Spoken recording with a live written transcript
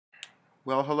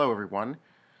Well, hello everyone.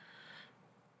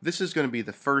 This is going to be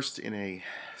the first in a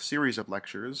series of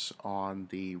lectures on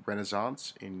the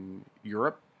Renaissance in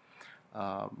Europe.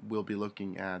 We'll be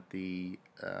looking at the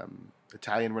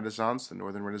Italian Renaissance, the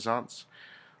Northern Renaissance.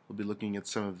 We'll be looking at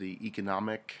some of the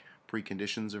economic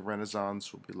preconditions of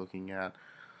Renaissance. We'll be looking at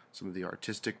some of the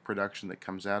artistic production that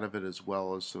comes out of it, as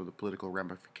well as some of the political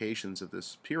ramifications of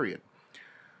this period,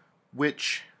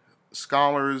 which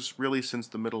scholars really since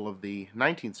the middle of the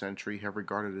 19th century have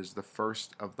regarded as the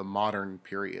first of the modern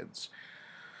periods.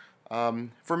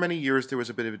 For many years there was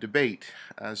a bit of a debate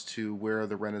as to where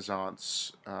the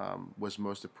Renaissance was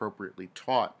most appropriately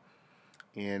taught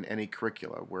in any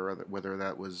curricula, whether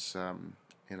that was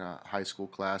in a high school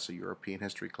class, a European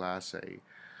history class,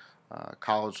 a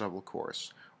college level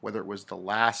course, whether it was the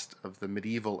last of the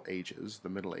medieval ages, the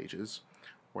Middle Ages,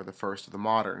 or the first of the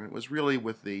modern. It was really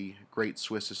with the great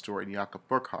Swiss historian Jakob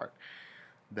Burckhardt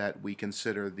that we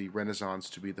consider the Renaissance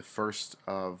to be the first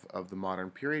of the modern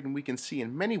period, and we can see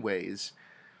in many ways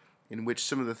in which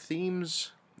some of the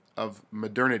themes of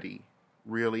modernity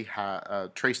really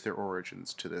trace their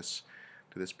origins to this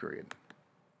period.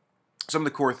 Some of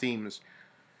the core themes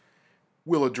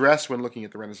we'll address when looking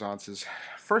at the Renaissance is,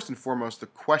 first and foremost, the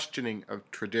questioning of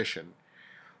tradition.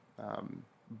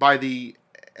 By the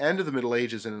end of the Middle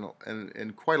Ages,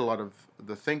 and quite a lot of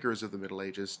the thinkers of the Middle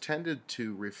Ages tended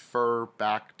to refer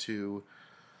back to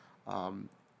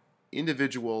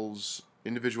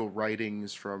individual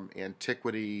writings from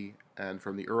antiquity and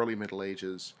from the early Middle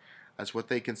Ages as what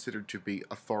they considered to be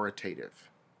authoritative.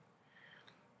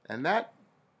 And that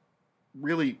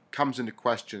really comes into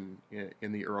question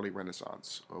in the early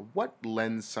Renaissance. What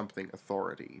lends something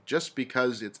authority? Just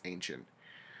because it's ancient,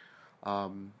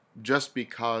 just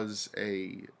because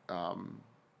a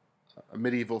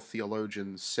medieval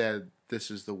theologian said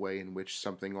this is the way in which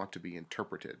something ought to be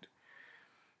interpreted.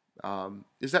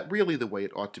 Is that really the way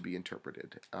it ought to be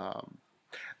interpreted?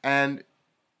 And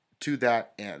to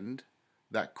that end,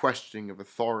 that questioning of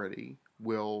authority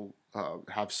will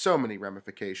have so many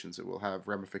ramifications. It will have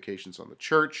ramifications on the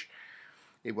church.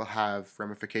 It will have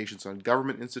ramifications on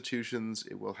government institutions.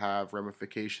 It will have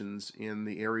ramifications in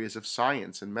the areas of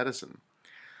science and medicine.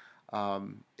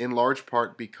 In large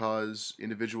part because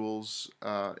individual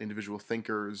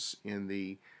thinkers in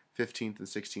the 15th and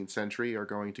 16th century are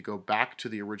going to go back to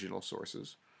the original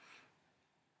sources,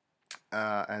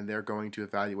 and they're going to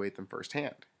evaluate them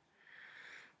firsthand.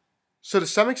 So to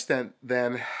some extent,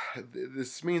 then,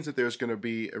 this means that there's going to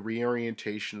be a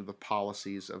reorientation of the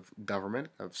policies of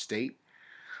government, of state.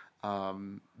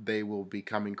 They will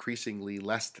become increasingly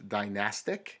less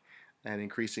dynastic and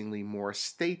increasingly more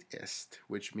statist,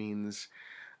 which means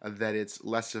that it's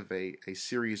less of a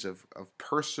series of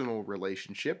personal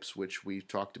relationships, which we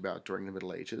talked about during the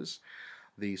Middle Ages,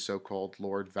 the so-called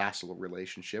lord-vassal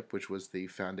relationship, which was the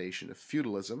foundation of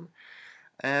feudalism,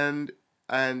 and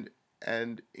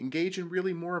engage in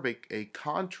really more of a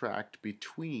contract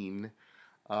between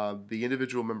the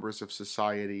individual members of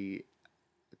society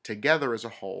together as a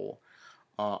whole,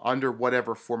 under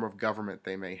whatever form of government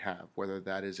they may have, whether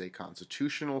that is a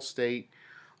constitutional state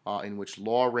in which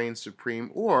law reigns supreme,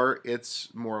 or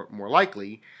it's more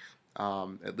likely,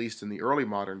 at least in the early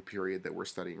modern period that we're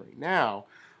studying right now,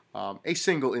 a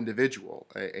single individual,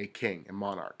 a king, a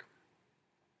monarch.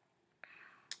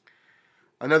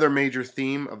 Another major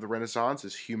theme of the Renaissance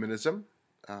is humanism.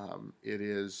 It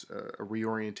is a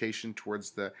reorientation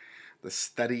towards the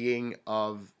studying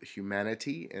of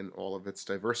humanity and all of its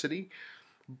diversity.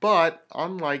 But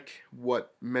unlike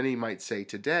what many might say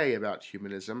today about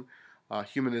humanism,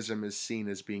 humanism is seen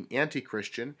as being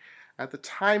anti-Christian. At the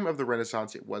time of the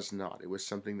Renaissance, it was not. It was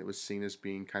something that was seen as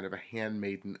being kind of a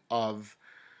handmaiden of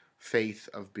faith,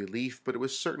 of belief, but it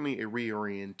was certainly a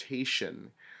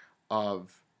reorientation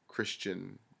of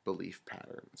Christian belief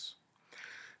patterns.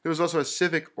 There was also a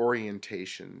civic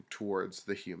orientation towards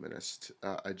the humanist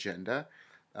agenda.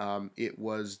 It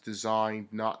was designed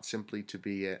not simply to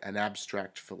be an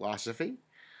abstract philosophy,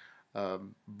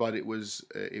 but it was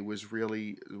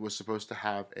supposed to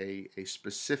have a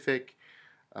specific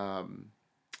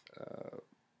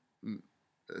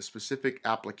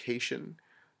application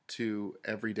to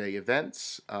everyday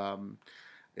events.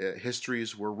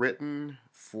 Histories were written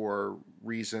for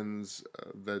reasons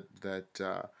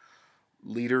that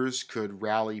leaders could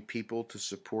rally people to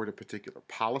support a particular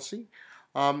policy.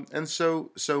 And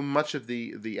so much of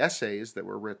the essays that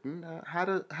were written had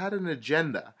an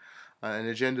agenda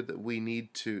that we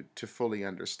need to fully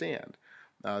understand.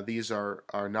 These are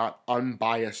not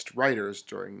unbiased writers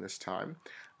during this time.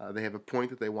 They have a point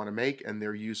that they want to make, and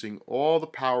they're using all the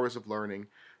powers of learning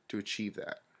to achieve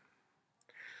that.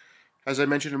 As I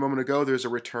mentioned a moment ago, there's a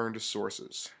return to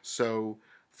sources. So,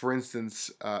 for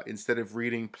instance, instead of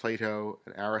reading Plato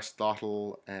and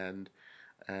Aristotle and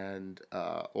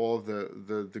all of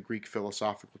the Greek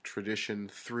philosophical tradition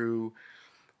through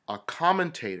a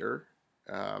commentator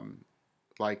um,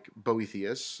 like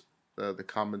Boethius,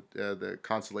 the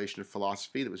Consolation of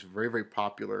Philosophy, that was very, very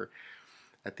popular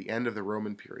at the end of the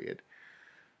Roman period,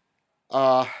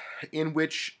 uh, in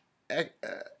which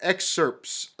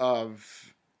excerpts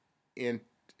of in,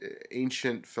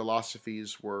 ancient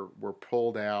philosophies were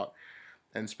pulled out,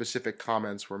 and specific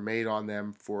comments were made on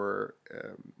them for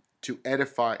to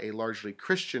edify a largely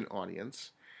Christian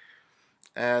audience,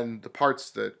 and the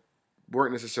parts that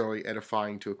weren't necessarily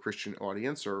edifying to a Christian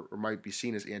audience or might be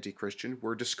seen as anti-Christian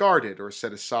were discarded or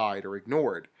set aside or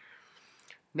ignored.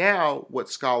 Now, what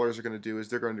scholars are going to do is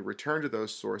they're going to return to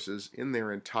those sources in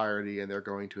their entirety, and they're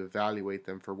going to evaluate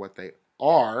them for what they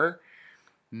are,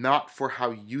 not for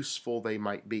how useful they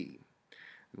might be.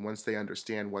 And once they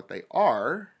understand what they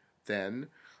are, then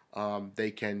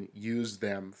they can use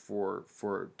them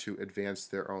to advance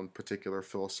their own particular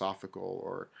philosophical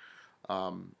or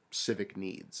civic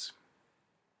needs.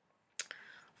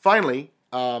 Finally,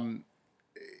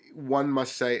 one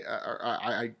must say,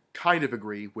 I kind of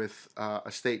agree with a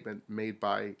statement made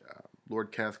by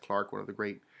Lord Kenneth Clark, one of the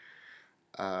great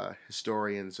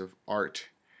historians of art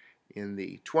in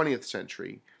the 20th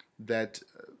century, that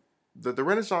the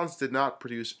Renaissance did not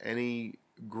produce any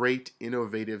great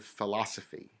innovative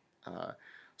philosophy.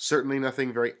 Certainly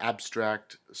nothing very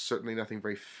abstract, certainly nothing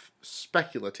very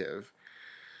speculative,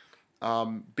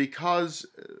 because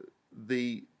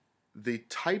the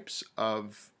types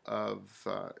of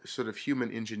sort of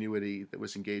human ingenuity that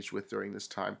was engaged with during this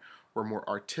time were more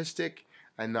artistic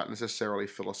and not necessarily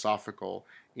philosophical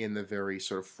in the very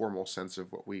sort of formal sense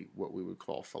of what we would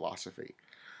call philosophy.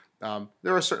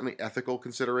 There are certainly ethical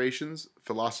considerations.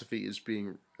 Philosophy is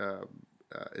being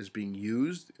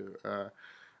used.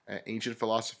 Ancient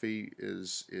philosophy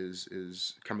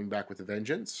is coming back with a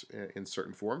vengeance in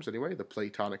certain forms, anyway, the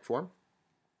Platonic form.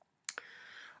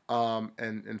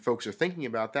 And folks are thinking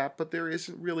about that, but there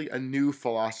isn't really a new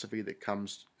philosophy that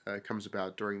comes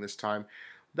about during this time.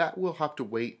 That will have to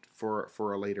wait for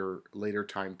a later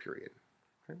time period.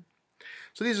 Okay?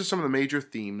 So these are some of the major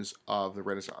themes of the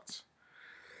Renaissance.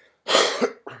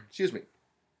 Excuse me.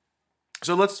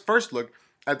 So let's first look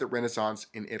at the Renaissance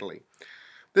in Italy.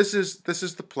 This is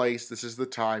the place, this is the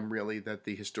time really that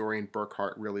the historian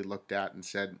Burckhardt really looked at and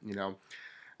said, you know,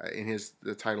 in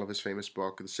the title of his famous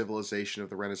book, The Civilization of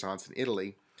the Renaissance in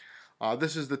Italy,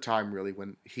 this is the time really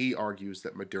when he argues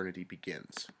that modernity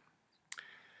begins.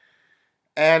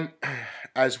 And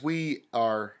as we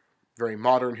are very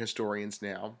modern historians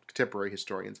now, contemporary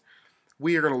historians,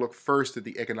 we are going to look first at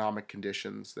the economic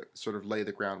conditions that sort of lay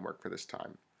the groundwork for this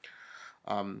time.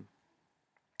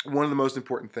 One of the most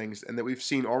important things, and that we've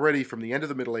seen already from the end of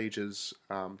the Middle Ages,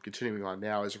 continuing on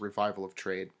now, is a revival of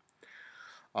trade.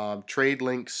 Trade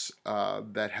links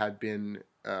that had been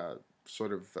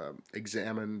sort of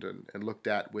examined and looked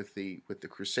at with the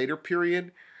Crusader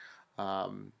period.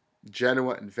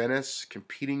 Genoa and Venice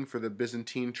competing for the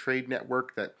Byzantine trade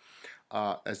network that,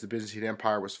 as the Byzantine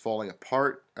Empire was falling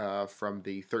apart from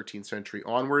the 13th century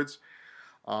onwards,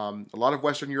 a lot of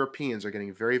Western Europeans are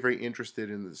getting very, very interested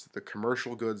in the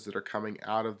commercial goods that are coming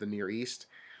out of the Near East,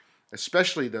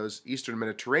 especially those Eastern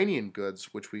Mediterranean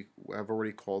goods, which we have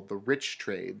already called the rich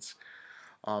trades.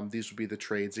 These would be the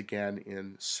trades, again,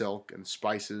 in silk and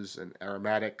spices and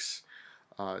aromatics,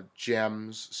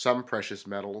 gems, some precious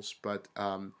metals, but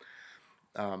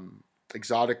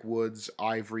exotic woods,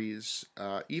 ivories,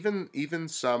 even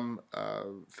some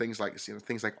things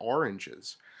like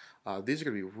oranges. These are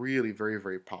going to be really very,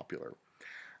 very popular,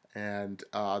 and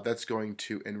that's going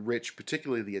to enrich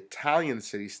particularly the Italian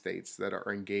city-states that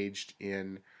are engaged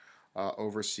in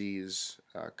overseas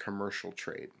commercial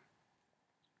trade.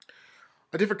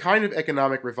 A different kind of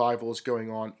economic revival is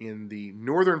going on in the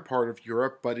northern part of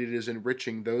Europe, but it is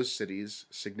enriching those cities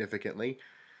significantly.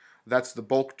 That's the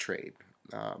bulk trade.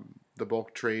 The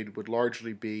bulk trade would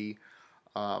largely be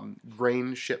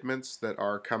grain shipments that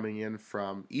are coming in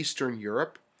from Eastern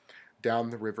Europe down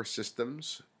the river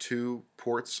systems to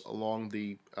ports along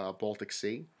the Baltic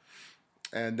Sea,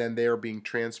 and then they are being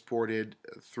transported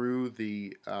through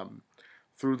the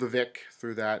Vik,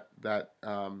 through that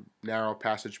narrow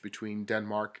passage between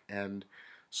Denmark and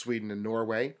Sweden and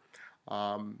Norway,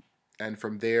 and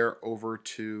from there over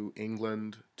to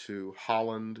England, to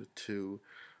Holland, to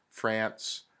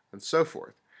France, and so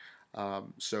forth.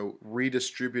 So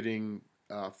redistributing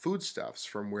foodstuffs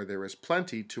from where there is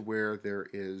plenty to where there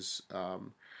is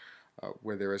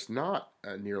where there is not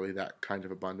nearly that kind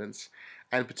of abundance,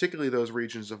 and particularly those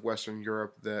regions of Western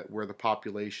Europe where the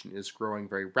population is growing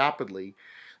very rapidly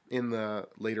in the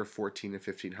later 14 and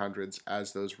 1500s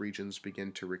as those regions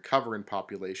begin to recover in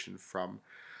population from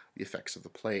the effects of the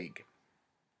plague.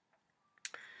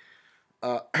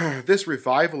 This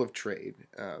revival of trade,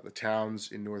 the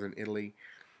towns in northern Italy,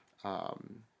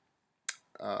 um,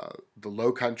 the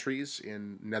Low Countries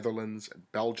in Netherlands and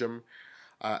Belgium,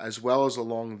 as well as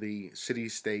along the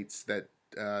city-states that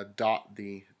dot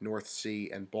the North Sea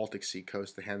and Baltic Sea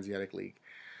coast, the Hanseatic League,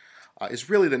 is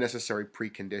really the necessary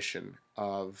precondition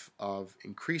of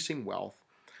increasing wealth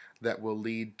that will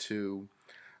lead to,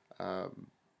 um,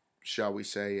 shall we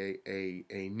say,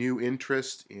 a new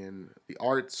interest in the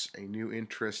arts, a new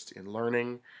interest in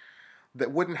learning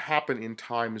that wouldn't happen in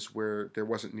times where there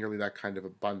wasn't nearly that kind of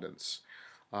abundance,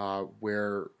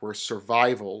 where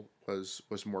survival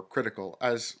was more critical,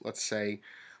 as let's say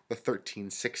the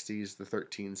 1360s, the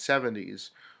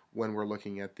 1370s, when we're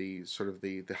looking at the sort of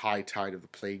the high tide of the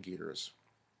plague years.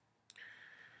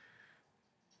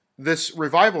 This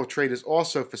revival of trade is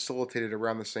also facilitated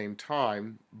around the same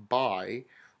time by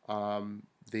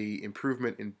the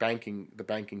improvement in the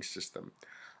banking system.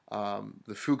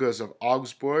 The Fugas of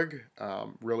Augsburg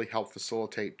really helped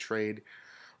facilitate trade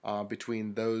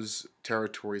between those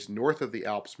territories north of the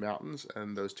Alps mountains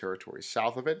and those territories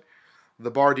south of it. The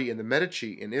Bardi and the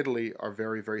Medici in Italy are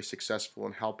very, very successful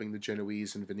in helping the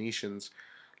Genoese and Venetians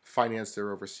finance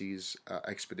their overseas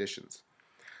expeditions.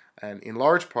 And in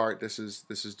large part, this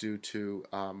is due to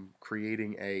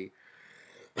creating a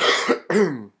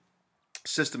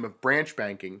system of branch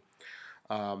banking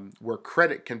where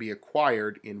credit can be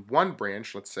acquired in one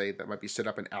branch, let's say that might be set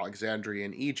up in Alexandria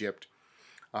in Egypt.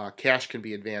 Cash can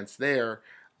be advanced there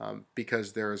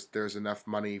because there's enough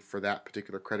money for that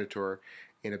particular creditor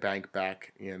in a bank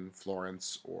back in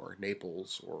Florence or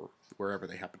Naples or wherever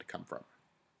they happen to come from.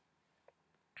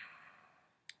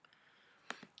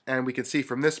 And we can see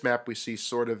from this map, we see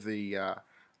sort of the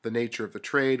nature of the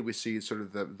trade. We see sort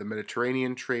of the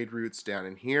Mediterranean trade routes down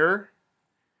in here.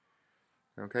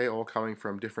 Okay, all coming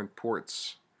from different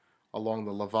ports along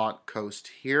the Levant coast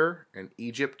here, and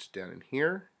Egypt down in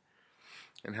here,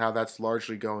 and how that's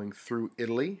largely going through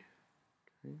Italy.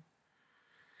 Okay.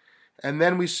 And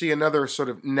then we see another sort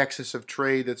of nexus of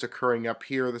trade that's occurring up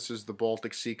here. This is the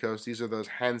Baltic Sea coast. These are those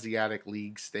Hanseatic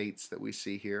League states that we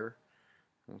see here.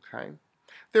 Okay.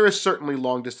 There is certainly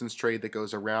long-distance trade that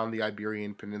goes around the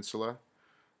Iberian Peninsula.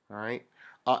 All right.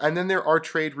 And then there are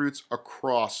trade routes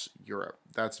across Europe.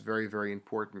 That's very, very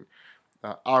important.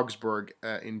 Augsburg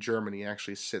in Germany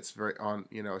actually sits very on,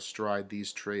 astride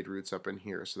these trade routes up in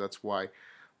here. So that's why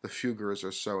the Fugers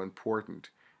are so important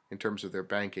in terms of their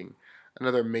banking.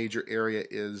 Another major area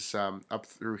is up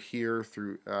through here,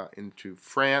 into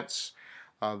France,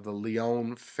 the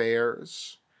Lyon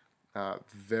fairs.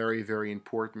 Very, very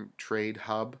important trade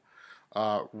hub.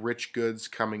 Rich goods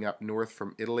coming up north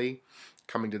from Italy,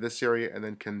 coming to this area, and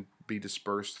then can be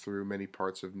dispersed through many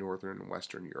parts of northern and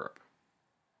western Europe.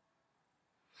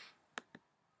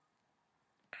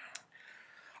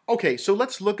 Okay, so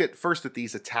let's look first at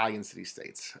these Italian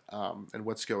city-states and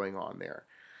what's going on there.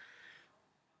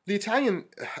 The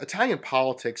Italian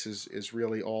politics is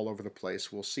really all over the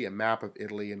place. We'll see a map of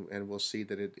Italy, and we'll see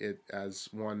that it as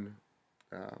one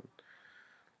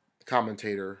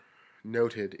commentator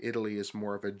noted, Italy is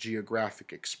more of a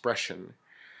geographic expression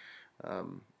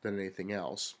than anything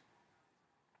else.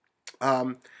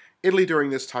 Italy during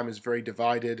this time is very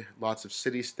divided. Lots of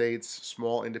city-states,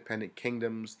 small independent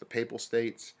kingdoms, the Papal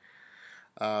States.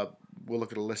 We'll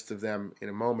look at a list of them in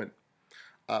a moment.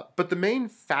 But the main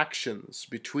factions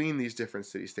between these different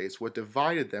city-states, what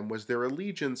divided them was their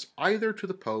allegiance either to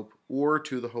the Pope or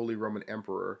to the Holy Roman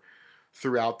Emperor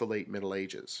throughout the late Middle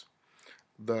Ages.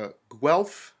 The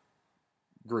Guelph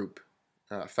group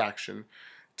faction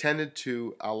tended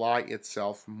to ally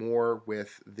itself more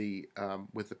with the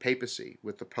papacy,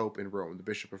 with the Pope in Rome, the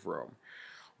Bishop of Rome,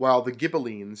 while the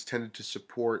Ghibellines tended to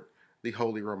support the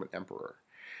Holy Roman Emperor.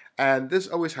 And this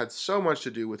always had so much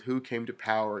to do with who came to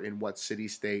power in what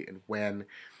city-state and when,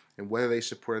 and whether they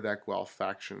supported that Guelph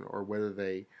faction or whether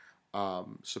they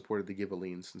supported the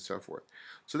Ghibellines and so forth.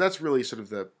 So that's really sort of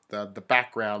the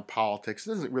background politics.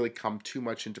 It doesn't really come too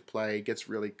much into play. It gets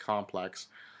really complex.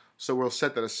 So we'll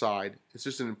set that aside. It's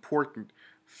just an important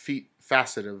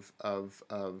facet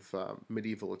of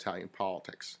medieval Italian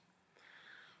politics.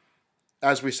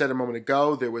 As we said a moment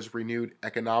ago, there was renewed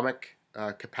economic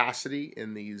capacity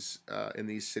in these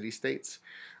city-states.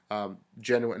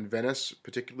 Genoa and Venice,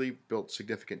 particularly, built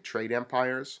significant trade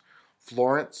empires.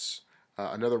 Florence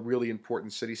Another really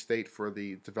important city-state for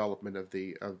the development of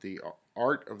the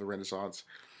art of the Renaissance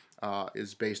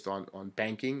is based on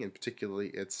banking, and particularly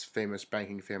its famous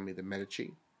banking family, the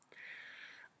Medici.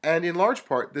 And in large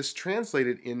part, this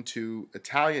translated into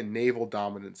Italian naval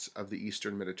dominance of the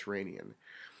Eastern Mediterranean.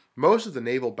 Most of the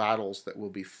naval battles that will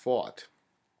be fought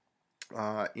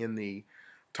in the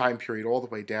time period all the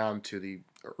way down to the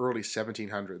early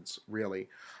 1700s, really,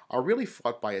 are really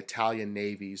fought by Italian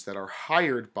navies that are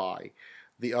hired by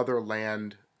the other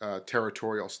land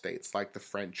territorial states like the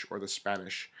French or the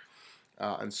Spanish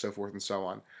and so forth and so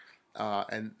on.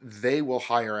 And they will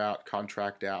hire out,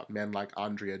 contract out men like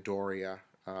Andrea Doria,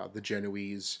 the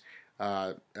Genoese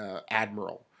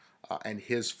admiral, and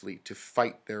his fleet to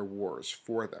fight their wars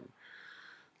for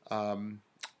them.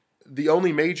 The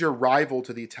only major rival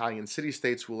to the Italian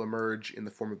city-states will emerge in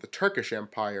the form of the Turkish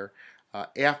Empire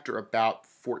after about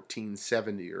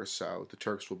 1470 or so. The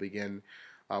Turks will begin,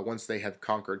 once they have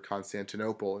conquered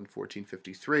Constantinople in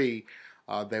 1453,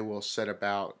 they will set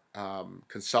about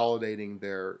consolidating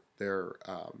their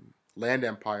land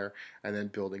empire and then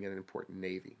building an important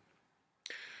navy.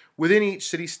 Within each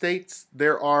city-state,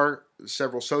 there are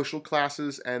several social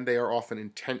classes, and they are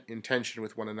often in tension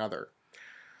with one another.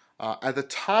 At the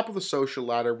top of the social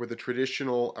ladder were the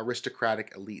traditional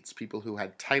aristocratic elites, people who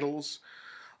had titles,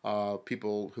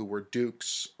 people who were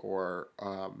dukes or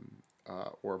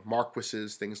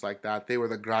marquises, things like that. They were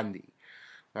the grandi,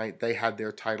 right? They had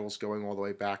their titles going all the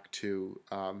way back to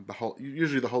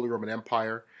usually the Holy Roman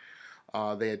Empire.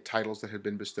 They had titles that had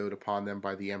been bestowed upon them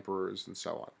by the emperors and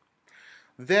so on.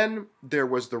 Then there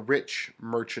was the rich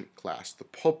merchant class, the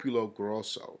populo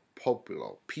grosso,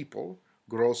 populo, people,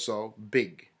 grosso,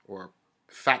 big, or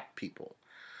fat people.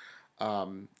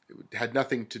 It had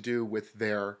nothing to do with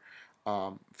their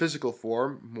physical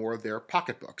form, more their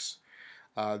pocketbooks.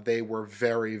 They were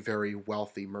very, very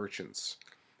wealthy merchants.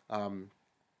 And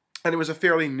it was a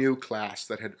fairly new class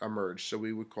that had emerged, so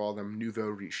we would call them nouveau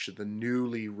riche, the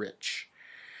newly rich.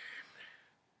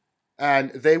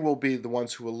 And they will be the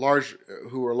ones who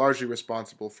are largely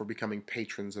responsible for becoming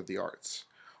patrons of the arts.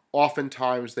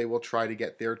 Oftentimes, they will try to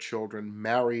get their children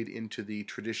married into the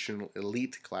traditional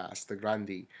elite class, the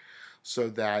grandi, so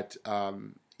that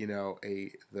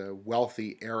the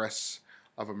wealthy heiress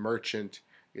of a merchant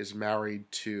is married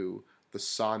to the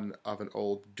son of an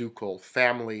old ducal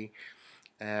family,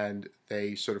 and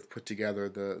they sort of put together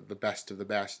the best of the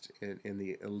best in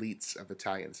the elites of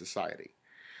Italian society.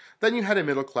 Then you had a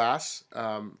middle class,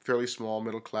 fairly small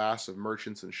middle class of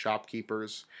merchants and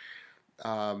shopkeepers,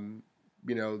 the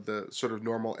sort of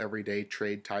normal everyday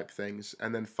trade type things.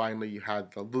 And then finally you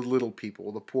had the little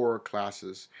people, the poorer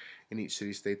classes in each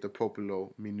city-state, the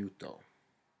populo minuto.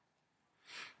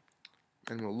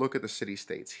 And we'll look at the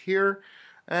city-states here.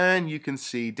 And you can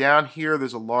see down here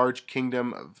there's a large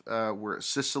kingdom of where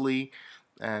Sicily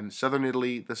and southern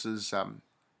Italy. This is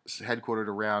headquartered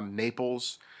around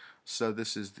Naples. So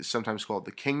this is sometimes called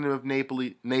the Kingdom of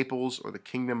Naples or the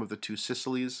Kingdom of the Two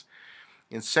Sicilies.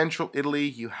 In central Italy,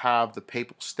 you have the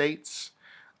Papal States.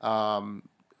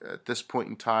 At this point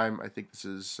in time, I think this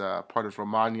is part of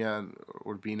Romagna and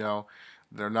Urbino.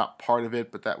 They're not part of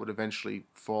it, but that would eventually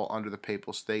fall under the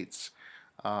Papal States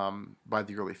by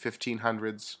the early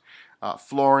 1500s.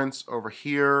 Florence over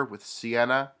here with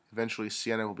Siena. Eventually,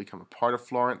 Siena will become a part of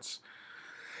Florence.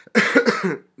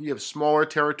 You have smaller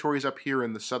territories up here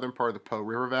in the southern part of the Po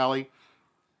River Valley.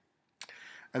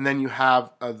 And then you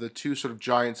have the two sort of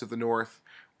giants of the north,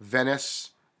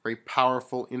 Venice, very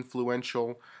powerful,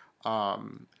 influential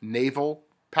naval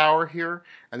power here.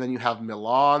 And then you have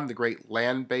Milan, the great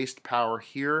land-based power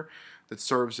here that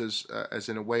serves as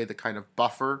in a way the kind of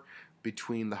buffer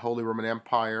between the Holy Roman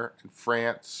Empire and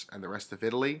France and the rest of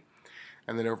Italy.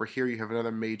 And then over here you have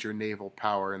another major naval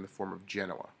power in the form of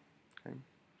Genoa. Okay?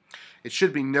 It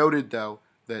should be noted, though,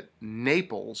 that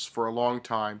Naples, for a long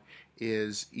time,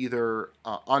 is either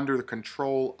under the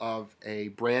control of a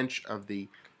branch of the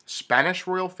Spanish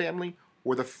royal family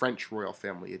or the French royal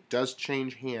family. It does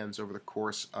change hands over the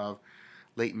course of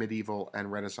late medieval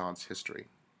and Renaissance history.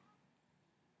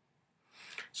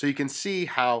 So you can see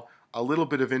how a little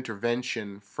bit of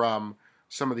intervention from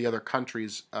some of the other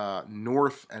countries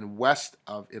north and west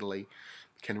of Italy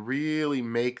can really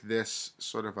make this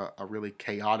sort of a really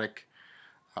chaotic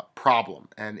problem.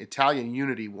 And Italian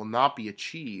unity will not be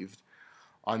achieved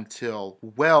until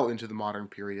well into the modern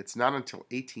period. It's not until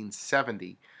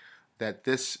 1870 that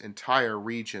this entire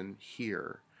region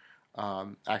here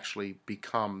actually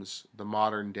becomes the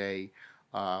modern day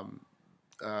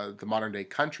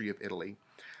country of Italy.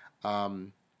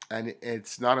 And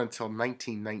it's not until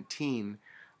 1919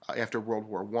 after World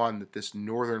War I, that this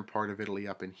northern part of Italy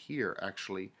up in here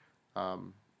actually,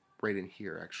 right in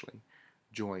here actually,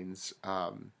 joins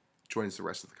joins the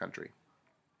rest of the country.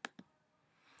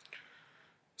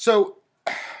 So,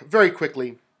 very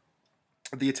quickly,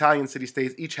 the Italian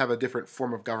city-states each have a different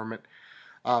form of government.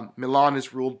 Milan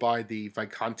is ruled by the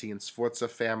Visconti and Sforza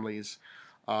families.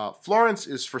 Florence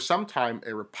is for some time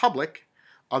a republic.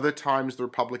 Other times the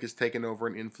republic is taken over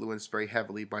and influenced very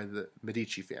heavily by the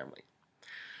Medici family.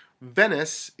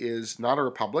 Venice is not a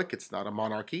republic, it's not a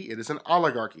monarchy, it is an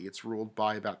oligarchy. It's ruled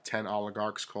by about 10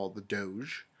 oligarchs called the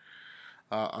Doge,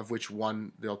 of which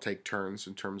one they'll take turns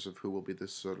in terms of who will be the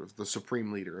sort of the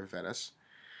supreme leader of Venice.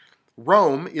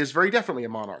 Rome is very definitely a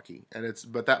monarchy,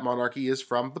 but that monarchy is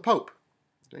from the Pope.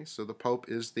 Okay, so the Pope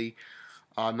is the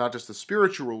not just the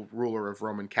spiritual ruler of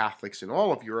Roman Catholics in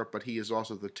all of Europe, but he is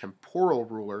also the temporal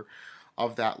ruler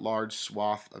of that large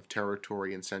swath of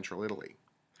territory in central Italy.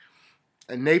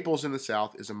 And Naples in the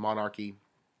south is a monarchy.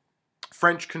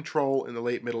 French control in the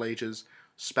late Middle Ages,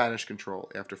 Spanish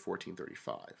control after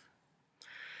 1435.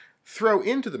 Throw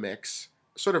into the mix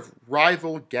sort of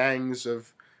rival gangs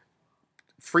of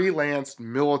freelance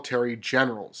military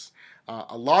generals.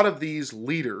 A lot of these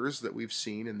leaders that we've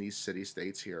seen in these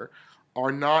city-states here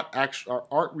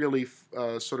aren't really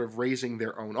sort of raising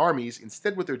their own armies.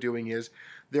 Instead, what they're doing is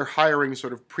they're hiring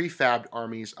sort of prefabbed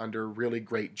armies under really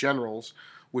great generals,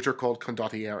 which are called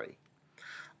condottieri.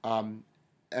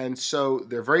 And so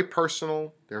they're very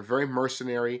personal, they're very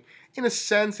mercenary. In a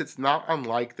sense, it's not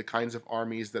unlike the kinds of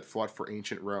armies that fought for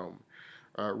ancient Rome.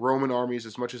 Roman armies,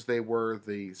 as much as they were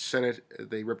the Senate,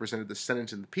 they represented the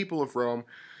Senate and the people of Rome,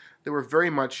 they were very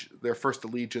much, their first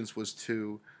allegiance was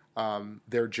to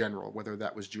their general, whether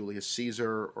that was Julius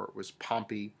Caesar or it was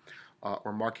Pompey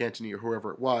or Mark Antony or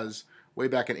whoever it was. Way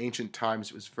back in ancient times,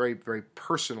 it was very, very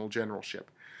personal generalship.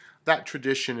 That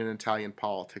tradition in Italian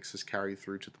politics has carried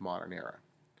through to the modern era.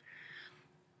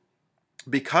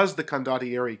 Because the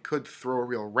condottieri could throw a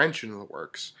real wrench into the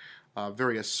works,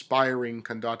 very aspiring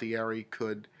condottieri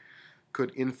could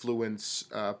influence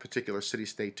a particular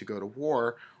city-state to go to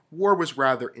war. War was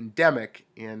rather endemic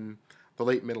in the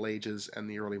late Middle Ages and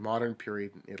the early modern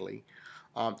period in Italy.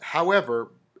 However,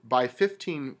 by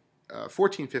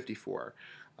 1454,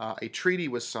 a treaty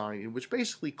was signed in which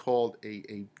basically called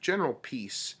a general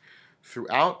peace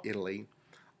throughout Italy,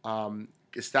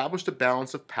 established a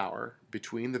balance of power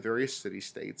between the various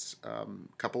city-states, a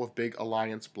couple of big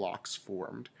alliance blocks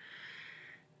formed,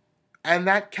 and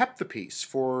that kept the peace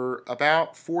for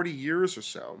about 40 years or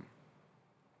so.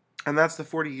 And that's the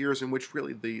 40 years in which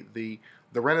really the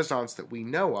Renaissance that we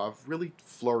know of really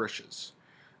flourishes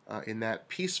in that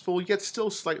peaceful yet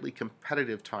still slightly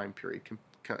competitive time period,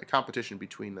 competition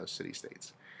between those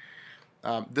city-states.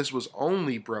 This was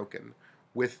only broken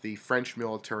with the French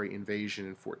military invasion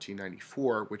in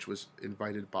 1494, which was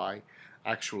invited by,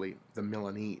 actually, the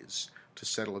Milanese to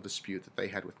settle a dispute that they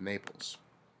had with Naples.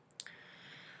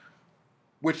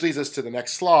 Which leads us to the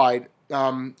next slide.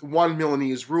 One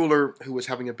Milanese ruler who was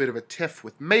having a bit of a tiff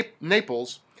with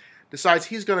Naples decides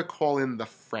he's going to call in the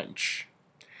French.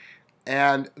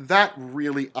 And that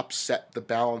really upset the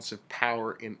balance of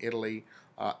power in Italy.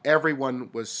 Everyone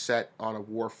was set on a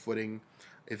war footing.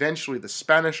 Eventually, the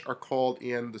Spanish are called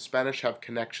in. The Spanish have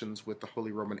connections with the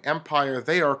Holy Roman Empire.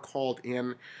 They are called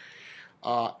in,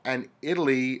 and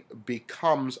Italy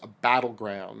becomes a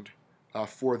battleground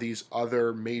for these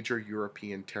other major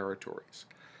European territories.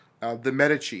 The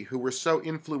Medici, who were so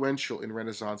influential in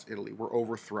Renaissance Italy, were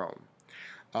overthrown.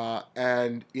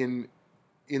 And in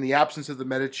the absence of the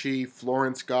Medici,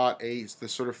 Florence got the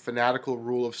sort of fanatical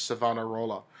rule of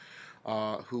Savonarola,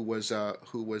 who was a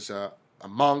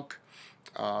monk.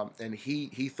 And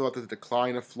he thought that the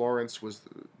decline of Florence was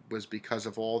because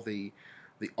of all the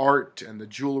art and the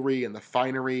jewelry and the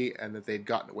finery, and that they'd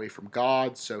gotten away from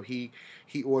God. So he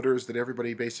orders that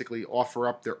everybody basically offer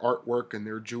up their artwork and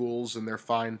their jewels and their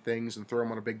fine things and throw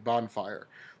them on a big bonfire,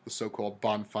 the so-called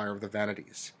Bonfire of the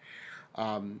Vanities.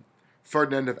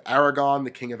 Ferdinand of Aragon,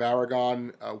 the King of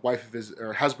Aragon,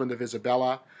 husband of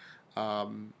Isabella,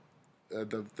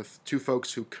 the two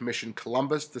folks who commissioned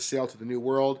Columbus to sail to the New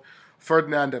World.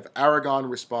 Ferdinand of Aragon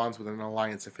responds with an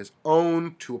alliance of his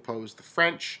own to oppose the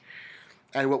French.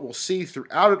 And what we'll see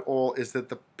throughout it all is that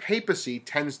the papacy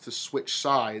tends to switch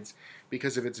sides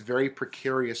because of its very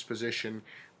precarious position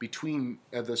between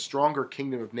the stronger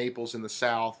kingdom of Naples in the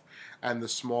south and the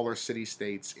smaller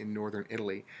city-states in northern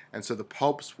Italy. And so the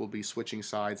popes will be switching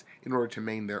sides in order to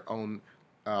maintain their own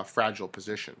fragile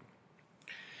position.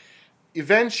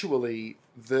 Eventually,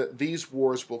 these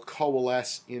wars will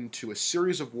coalesce into a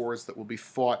series of wars that will be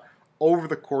fought over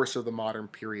the course of the modern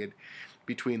period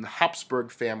between the Habsburg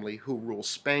family, who rule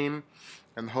Spain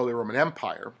and the Holy Roman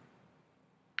Empire,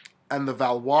 and the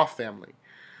Valois family,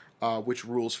 which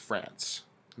rules France.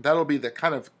 That'll be the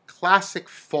kind of classic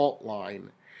fault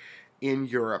line in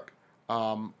Europe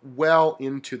well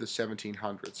into the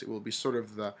 1700s. It will be sort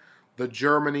of the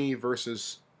Germany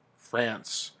versus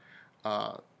France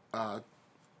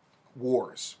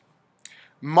wars.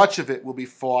 Much of it will be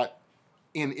fought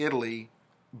in Italy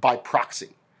by proxy.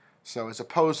 So as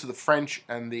opposed to the French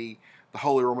and the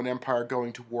Holy Roman Empire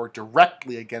going to war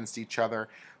directly against each other,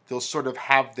 they'll sort of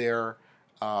have their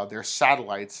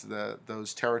satellites,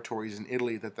 those territories in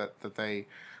Italy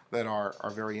that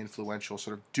are very influential,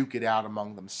 sort of duke it out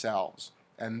among themselves,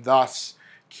 and thus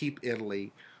keep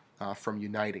Italy from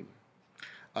uniting.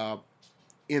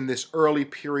 In this early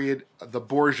period, the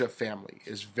Borgia family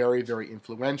is very, very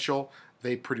influential.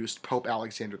 They produced Pope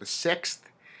Alexander VI.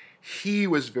 He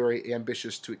was very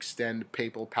ambitious to extend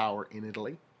papal power in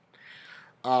Italy.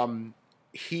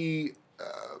 He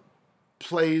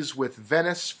plays with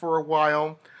Venice for a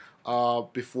while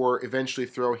before eventually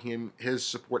throwing his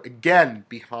support again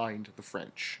behind the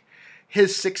French.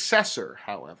 His successor,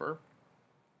 however,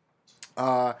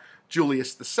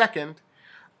 Julius II,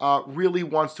 really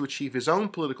wants to achieve his own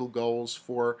political goals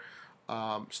for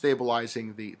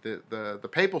stabilizing the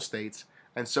Papal States,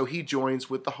 and so he joins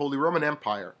with the Holy Roman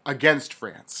Empire against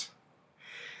France.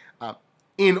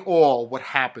 In all, what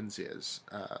happens is,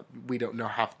 we don't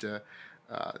have to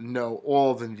know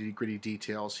all the nitty-gritty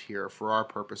details here for our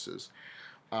purposes,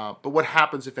 but what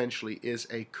happens eventually is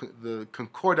the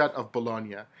Concordat of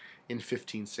Bologna in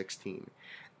 1516.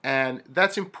 And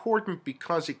that's important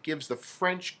because it gives the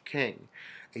French king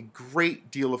a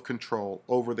great deal of control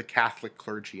over the Catholic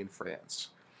clergy in France.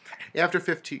 After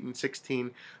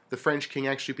 1516, the French king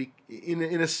actually, in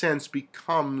a sense,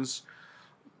 becomes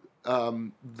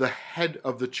the head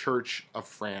of the Church of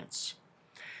France.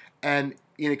 And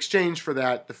in exchange for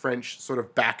that, the French sort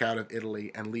of back out of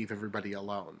Italy and leave everybody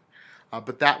alone.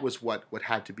 But that was what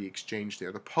had to be exchanged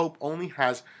there. The Pope only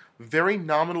has very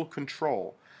nominal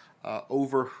control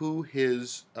over who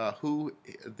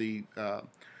the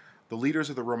leaders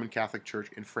of the Roman Catholic Church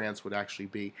in France would actually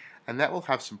be, and that will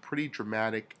have some pretty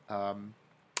dramatic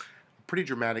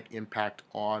impact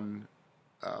on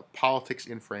politics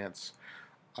in France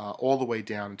all the way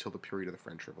down until the period of the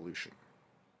French Revolution.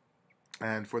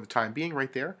 And for the time being,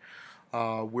 right there,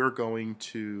 we're going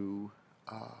to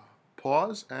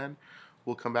pause, and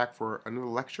we'll come back for another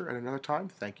lecture at another time.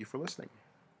 Thank you for listening.